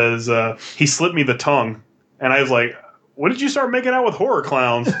 and he says, he slipped me the tongue. And I was like, when did you start making out with horror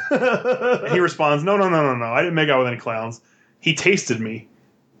clowns? And he responds, no, I didn't make out with any clowns. He tasted me.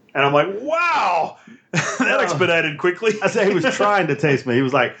 And I'm like, wow, that expedited quickly. I said he was trying to taste me. He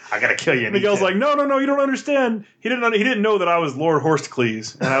was like, I got to kill you. And Miguel's like, no, you don't understand. He didn't know that I was Lord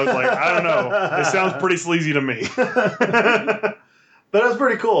Horstcleese. And I was like, I don't know. It sounds pretty sleazy to me. But that's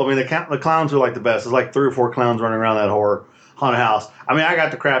pretty cool. I mean, the clowns are like the best. There's like 3 or 4 clowns running around that haunted house. I mean, I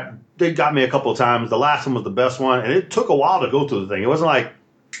got the crap. They got me a couple of times. The last one was the best one. And it took a while to go through the thing. It wasn't like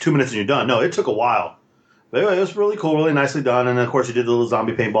 2 minutes and you're done. No, it took a while. But anyway, it was really cool, really nicely done. And, of course, you did the little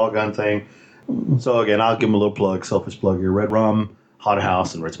zombie paintball gun thing. So, again, I'll give them a little plug, selfish plug here. Red Rum Haunted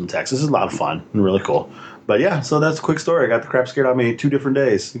House in Richmond, Texas. It's a lot of fun and really cool. But, yeah, so that's a quick story. I got the crap scared out of me 2 different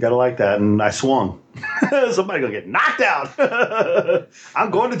days. You got to like that. And I swung. Somebody going to get knocked out.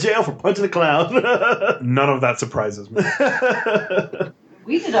 I'm going to jail for punching a clown. None of that surprises me.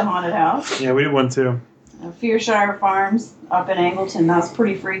 We did a haunted house. Yeah, we did one too. Fearshire Farms up in Angleton. That's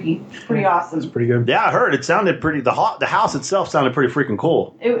pretty freaky. Pretty awesome. It's pretty good. Yeah, I heard. It sounded pretty... The house itself sounded pretty freaking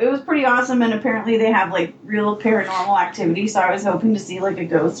cool. It was pretty awesome, and apparently they have, like, real paranormal activity, so I was hoping to see, like, a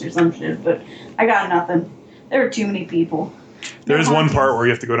ghost or some shit, but I got nothing. There were too many people. There is one part where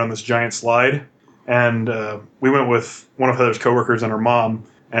you have to go down this giant slide, and we went with one of Heather's coworkers and her mom,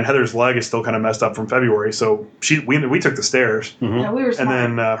 and Heather's leg is still kind of messed up from February, so we took the stairs. Mm-hmm. Yeah, we were smart.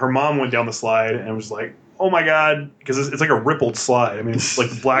 And then her mom went down the slide and was like, oh my God, because it's like a rippled slide. I mean, it's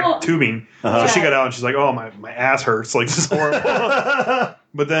like black tubing. Uh-huh. So she got out and she's like, oh, my ass hurts. Like, this is horrible.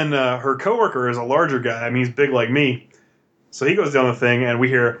 But then her coworker is a larger guy. I mean, he's big like me. So he goes down the thing and we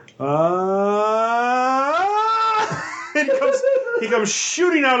hear, and he comes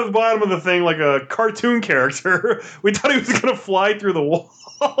shooting out of the bottom of the thing like a cartoon character. We thought he was going to fly through the wall.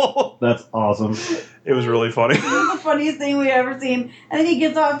 That's awesome. It was really funny. It was the funniest thing we ever seen. And then he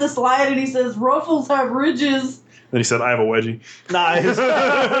gets off the slide and he says, Ruffles have ridges. Then he said, I have a wedgie. Nice.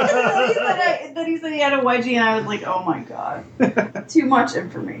 Then he said he had a wedgie, and I was like, oh my God. Too much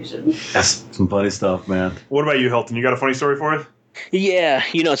information. That's some funny stuff, man. What about you, Hilton? You got a funny story for us? Yeah,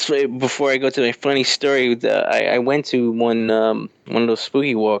 before I go to my funny story, I went to one of those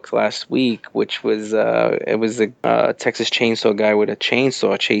spooky walks last week, which was it was a Texas Chainsaw guy with a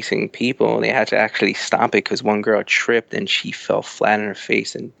chainsaw chasing people, and they had to actually stop it because one girl tripped and she fell flat on her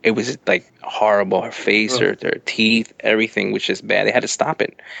face, and it was like horrible. Her face, her teeth, everything was just bad. They had to stop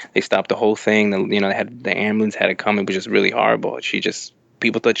it. They stopped the whole thing. The ambulance had to come. It was just really horrible.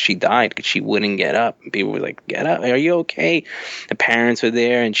 People thought she died because she wouldn't get up. People were like, "Get up! Are you okay?" The parents were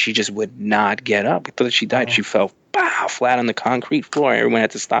there, and she just would not get up. We thought she died. Oh. She fell flat on the concrete floor. Everyone had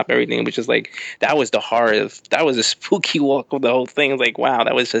to stop everything. It was just like that was the horror. That was a spooky walk of the whole thing. It was like, wow,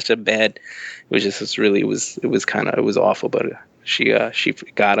 that was such a bad. It was just this really. It was awful. But she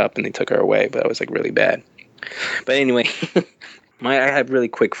got up and they took her away. But that was like really bad. But anyway. I have a really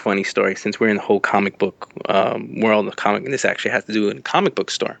quick funny story since we're in the whole comic book world of comic, and this actually has to do with a comic book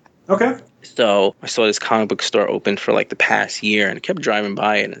store. Okay. So I saw this comic book store open for like the past year, and I kept driving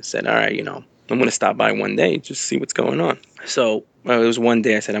by it and said, all right, I'm going to stop by one day just see what's going on. So it was one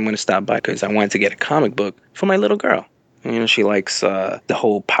day I said I'm going to stop by because I wanted to get a comic book for my little girl. She likes the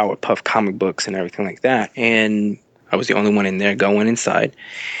whole Powerpuff comic books and everything like that, and I was the only one in there going inside.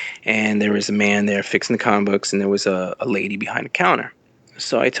 And there was a man there fixing the comic books, and there was a lady behind the counter.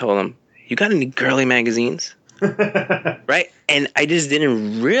 So I told him, you got any girly magazines? Right? And I just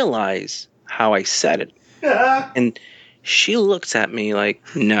didn't realize how I said it. And she looks at me like,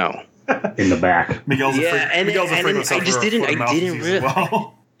 no. In the back. Miguel's I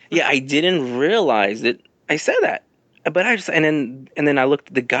didn't realize that I said that. But and then I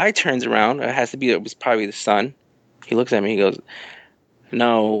looked, the guy turns around, it was probably the son. He looks at me, he goes,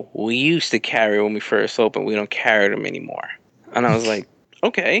 no, we used to carry when we first opened. We don't carry them anymore. And I was like,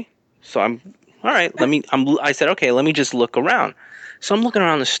 okay. So all right, I said, okay, let me just look around. So I'm looking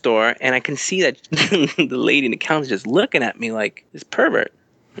around the store, and I can see that the lady in the counter is just looking at me like this pervert.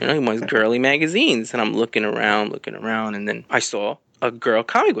 He wants girly magazines. And I'm looking around, and then I saw a girl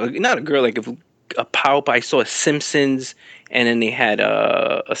comic book. Not a girl, like a Powerpuff. I saw Simpsons, and then they had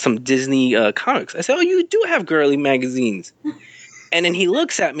some Disney comics. I said, oh, you do have girly magazines. And then he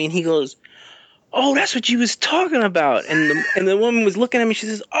looks at me and he goes, oh, that's what you was talking about. And the woman was looking at me. She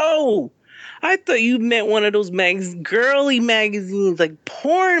says, oh, I thought you meant one of those girly magazines, like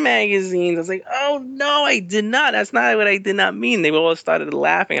porn magazines. I was like, oh, no, I did not. That's not what I did not mean. They all started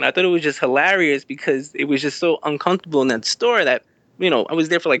laughing. And I thought it was just hilarious because it was just so uncomfortable in that store that, I was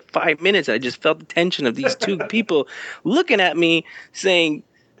there for like 5 minutes. I just felt the tension of these two people looking at me saying,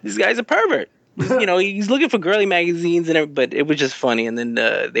 this guy's a pervert. He's looking for girly magazines but it was just funny. And then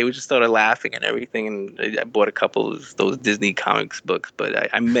they would just started laughing and everything. And I bought a couple of those Disney comics books,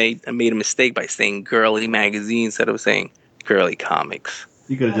 but I made a mistake by saying girly magazine instead of saying girly comics.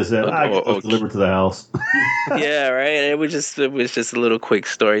 You could have just said, I get those delivered to the house. Yeah, right. It was just a little quick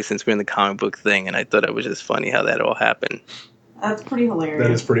story since we're in the comic book thing, and I thought it was just funny how that all happened. That's pretty hilarious.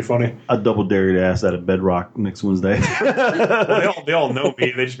 That is pretty funny. I double dare you to ask that at Bedrock next Wednesday. Well, they all know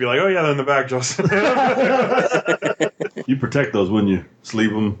me. They just be like, oh, yeah, they're in the back, Justin. You protect those, wouldn't you? Sleeve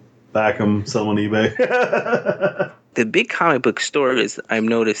them, back them, sell them on eBay. The big comic book stores I've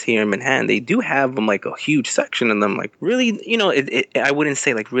noticed here in Manhattan, they do have them like a huge section of them, like really, I wouldn't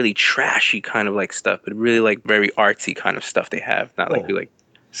say like really trashy kind of like stuff, but really like very artsy kind of stuff they have. Not like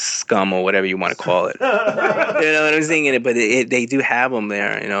scum or whatever you want to call it. You know what I'm saying? But they do have them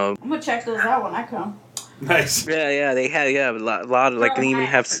there. I'm gonna check those out when I come. Nice. Yeah. They have a lot of like they even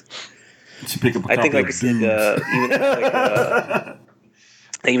have. Pick up a I think like I said,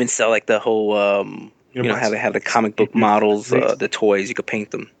 they even sell like the whole how they have the comic book models, the toys. You could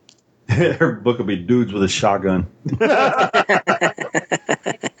paint them. Her book will be dudes with a shotgun.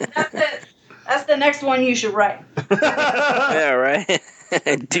 That's the next one you should write. Yeah, right.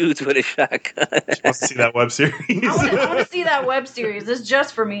 Dudes with a shotgun. She wants to see that web series. I want to see that web series. It's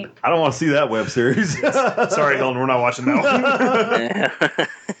just for me. I don't want to see that web series. Sorry, Helen, we're not watching that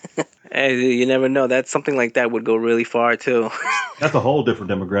one. Hey, you never know. Something like that would go really far too. That's a whole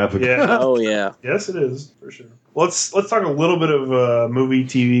different demographic. Yeah. Oh yeah. Yes, it is for sure. Let's talk a little bit of movie,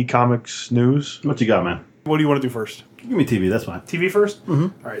 TV, comics news. What you got, man? What do you want to do first? Give me TV. That's fine. TV first.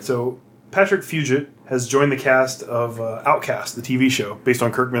 Mm-hmm. All right. So Patrick Fugit has joined the cast of Outcast, the TV show based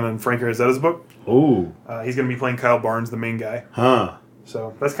on Kirkman and Frank Arazetta's book. Oh. He's going to be playing Kyle Barnes, the main guy. Huh.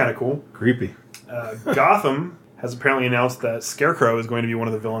 So that's kind of cool. Creepy. Gotham has apparently announced that Scarecrow is going to be one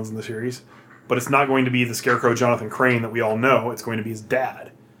of the villains in the series, but it's not going to be the Scarecrow Jonathan Crane that we all know. It's going to be his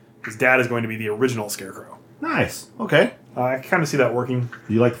dad. His dad is going to be the original Scarecrow. Nice. Okay. I kind of see that working.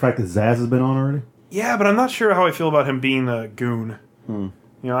 Do you like the fact that Zaz has been on already? Yeah, but I'm not sure how I feel about him being a goon.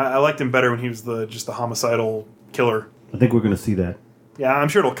 I liked him better when he was just the homicidal killer. I think we're going to see that. Yeah, I'm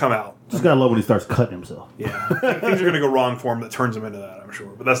sure it'll come out. Just gotta love when he starts cutting himself. Yeah, things are going to go wrong for him that turns him into that, I'm sure.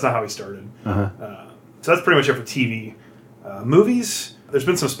 But that's not how he started. Uh-huh. So that's pretty much it for TV. Movies, there's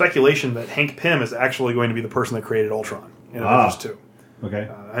been some speculation that Hank Pym is actually going to be the person that created Ultron in Avengers 2. Okay.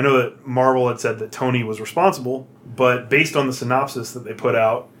 I know that Marvel had said that Tony was responsible, but based on the synopsis that they put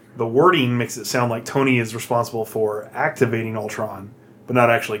out, the wording makes it sound like Tony is responsible for activating Ultron, but not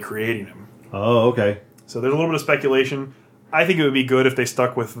actually creating him. Oh, okay. So there's a little bit of speculation. I think it would be good if they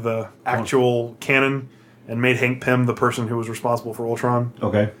stuck with the actual canon and made Hank Pym the person who was responsible for Ultron.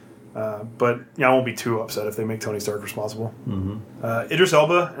 Okay. But I won't be too upset if they make Tony Stark responsible. Mm-hmm. Idris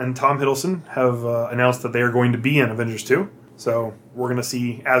Elba and Tom Hiddleston have announced that they are going to be in Avengers 2. So we're going to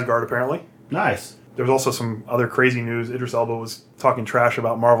see Asgard, apparently. Nice. There's also some other crazy news. Idris Elba was talking trash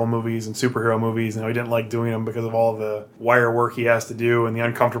about Marvel movies and superhero movies, and he didn't like doing them because of all the wire work he has to do and the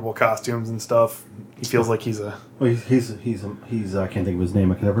uncomfortable costumes and stuff. He feels like he's a... Well, he's I can't think of his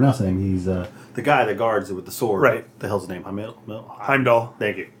name. I can never pronounce his name. He's the guy that guards it with the sword. Right. The hell's his name? Heimdall.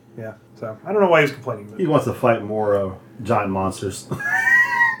 Thank you. Yeah. So I don't know why he's complaining. But He wants to fight more giant monsters.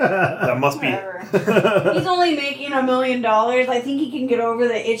 that must be... Whatever. He's only making $1 million. I think he can get over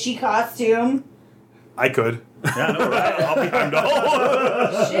the itchy costume. I could. Yeah, I know, right? I'll be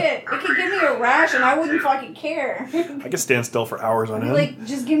Heimdall. Shit, it could give me a rash and I wouldn't fucking care. I could stand still for hours on end. Like,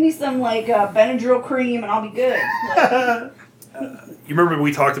 just give me some Benadryl cream and I'll be good. Like, You remember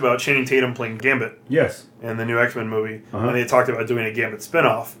we talked about Channing Tatum playing Gambit Yes. in the new X-Men movie, Uh-huh. and they talked about doing a Gambit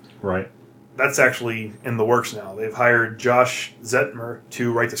spinoff. Right. That's actually in the works now. They've hired Josh Zetmer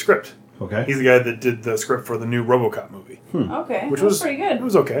to write the script. Okay. He's the guy that did the script for the new RoboCop movie, okay, which that was pretty It good.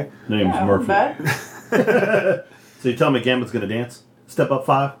 was okay. Name's Yeah, wasn't Murphy. bad. So you tell me Gambit's going to dance? Step up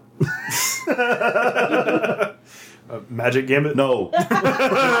 5? Magic Gambit? No.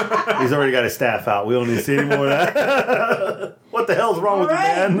 He's already got his staff out. We don't need to see any more of that. What the hell's wrong All with you,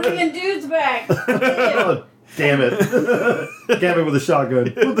 right, man? bringing dudes back. Oh, damn it. Gambit with a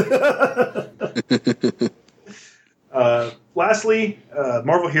shotgun. Lastly,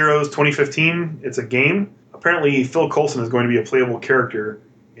 Marvel Heroes 2015. It's a game. Apparently, Phil Coulson is going to be a playable character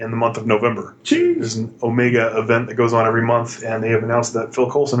in the month of November. Jeez. There's an Omega event that goes on every month, and they have announced that Phil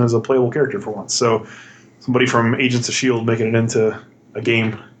Coulson is a playable character for once. So, somebody from Agents of S.H.I.E.L.D. making it into a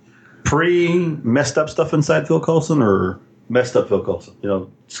game. Pre-messed up stuff inside Phil Coulson or messed up Phil Coulson? You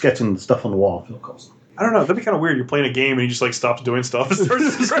know, sketching stuff on the wall, Phil Coulson. I don't know. That'd be kind of weird. You're playing a game and he just stops doing stuff and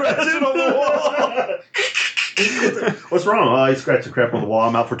starts scratching on the wall. What's wrong? He scratched the crap on the wall.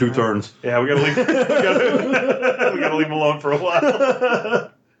 I'm out for 2 turns. Yeah, we gotta leave. We gotta leave him alone for a while.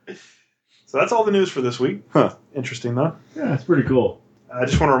 So that's all the news for this week. Huh. Interesting, though. Yeah, it's pretty cool. I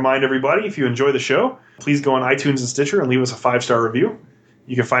just want to remind everybody, if you enjoy the show, please go on iTunes and Stitcher and leave us a 5-star review.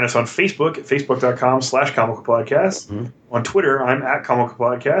 You can find us on Facebook at facebook.com/comicalpodcast. Mm-hmm. On Twitter, I'm at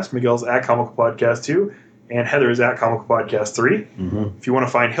comicalpodcast. Miguel's at comicalpodcast2. And Heather is at comicalpodcast3. Mm-hmm. If you want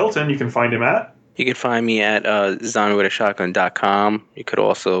to find Hilton, you can find him at... You can find me at zombiewithashotgun.com. You could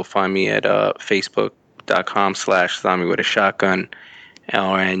also find me at facebook.com/zombiewithashotgun.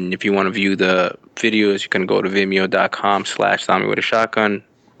 And if you want to view the videos, you can go to vimeo.com/zombiewithashotgun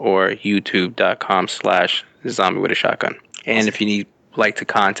or youtube.com/zombiewithashotgun. And if you need like to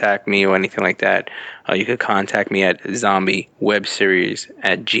contact me or anything like that, you could contact me at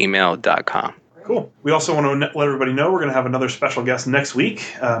zombiewebseries@gmail.com. Cool. We also want to let everybody know we're going to have another special guest next week.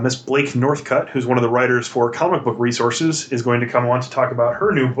 Miss Blake Northcutt, who's one of the writers for Comic Book Resources, is going to come on to talk about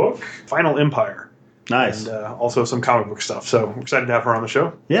her new book, Final Empire. Nice. And also some comic book stuff. So we're excited to have her on the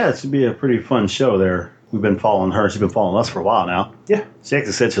show. Yeah, it should be a pretty fun show there. We've been following her. She's been following us for a while now. Yeah. She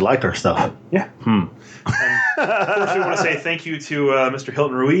actually said she liked our stuff. Yeah. Hmm. And of course, we want to say thank you to Mr.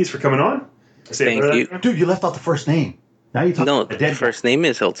 Hilton Ruiz for coming on. Thank you. Dude, you left out the first name. Now you talk No, about the first name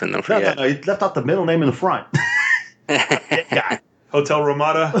is Hilton. Don't No, forget. you left out the middle name in the front. Dead guy. Hotel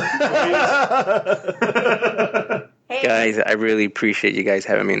Ramada. Hey, Guys, I really appreciate you guys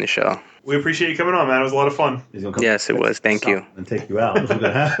having me in the show. We appreciate you coming on, man. It was a lot of fun. He's gonna come Yes, it was. Thank you. and take you out. That's what we're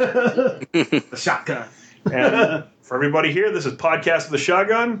gonna have. The shotgun. And for everybody here, this is Podcast with a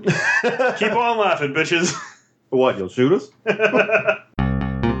Shotgun. Keep on laughing, bitches. What? You'll shoot us?